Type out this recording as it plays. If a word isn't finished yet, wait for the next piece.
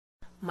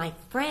My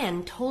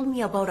friend told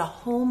me about a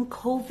home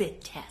COVID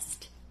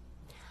test.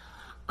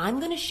 I'm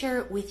going to share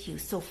it with you,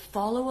 so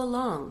follow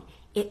along.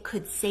 It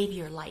could save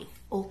your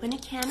life. Open a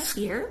can of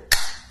beer.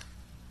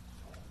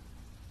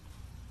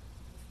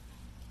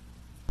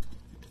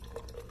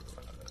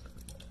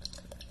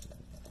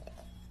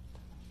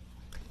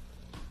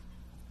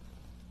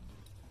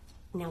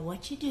 Now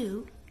what you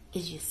do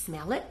is you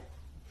smell it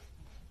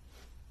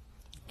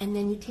and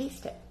then you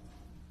taste it.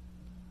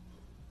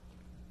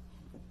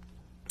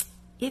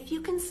 If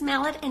you can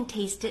smell it and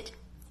taste it,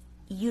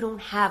 you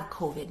don't have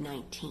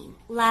COVID-19.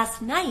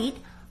 Last night,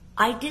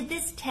 I did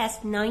this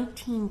test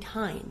 19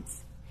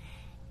 times.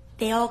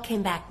 They all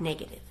came back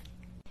negative.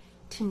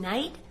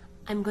 Tonight,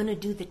 I'm going to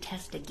do the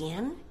test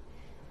again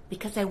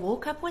because I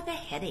woke up with a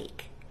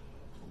headache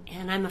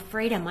and I'm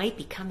afraid I might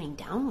be coming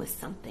down with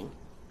something.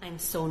 I'm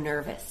so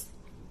nervous.